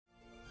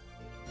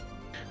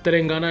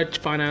Telangana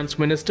Finance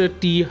Minister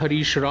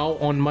Harish Rao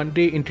on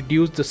Monday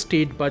introduced the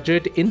state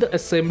budget in the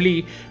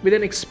Assembly with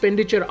an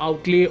expenditure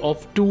outlay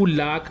of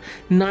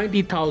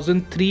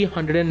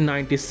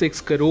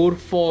 2,90,396 crore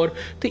for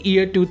the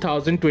year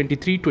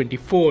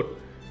 2023-24.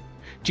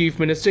 Chief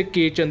Minister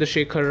K.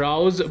 Chandrasekhar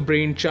Rao's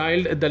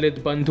brainchild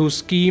Dalit Bandhu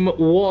scheme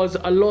was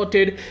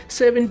allotted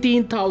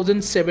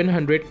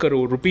 17,700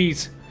 crore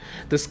rupees.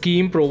 The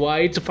scheme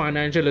provides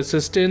financial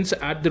assistance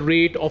at the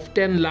rate of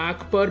 10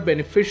 lakh per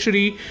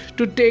beneficiary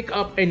to take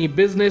up any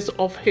business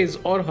of his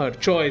or her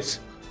choice.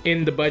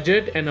 In the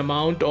budget, an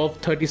amount of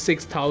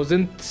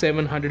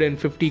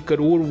 36,750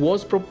 crore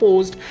was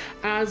proposed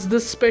as the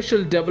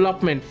Special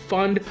Development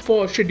Fund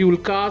for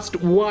Scheduled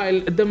Caste, while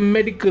the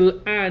Medical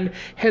and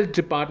Health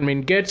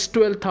Department gets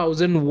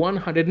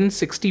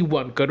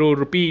 12,161 crore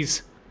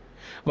rupees.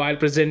 While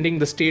presenting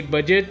the state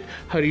budget,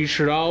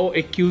 Harish Rao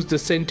accused the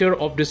Centre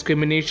of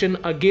discrimination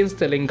against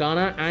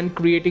Telangana and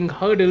creating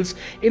hurdles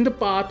in the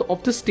path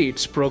of the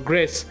state's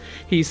progress.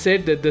 He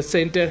said that the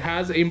centre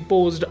has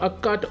imposed a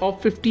cut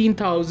of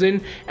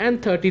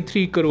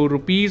 15,033 crore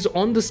rupees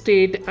on the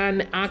state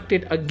and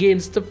acted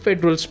against the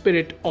federal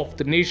spirit of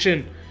the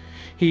nation.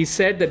 He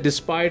said that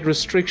despite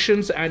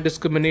restrictions and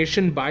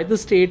discrimination by the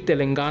state,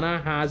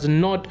 Telangana has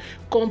not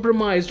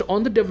compromised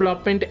on the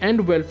development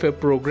and welfare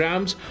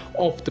programs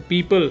of the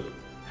people.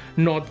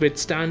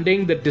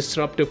 Notwithstanding the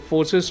disruptive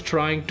forces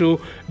trying to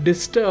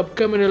disturb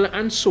communal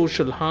and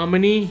social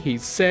harmony, he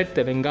said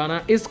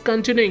Telangana is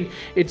continuing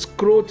its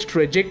growth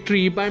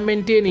trajectory by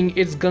maintaining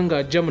its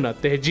Ganga-Jamuna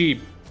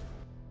Tehzeeb.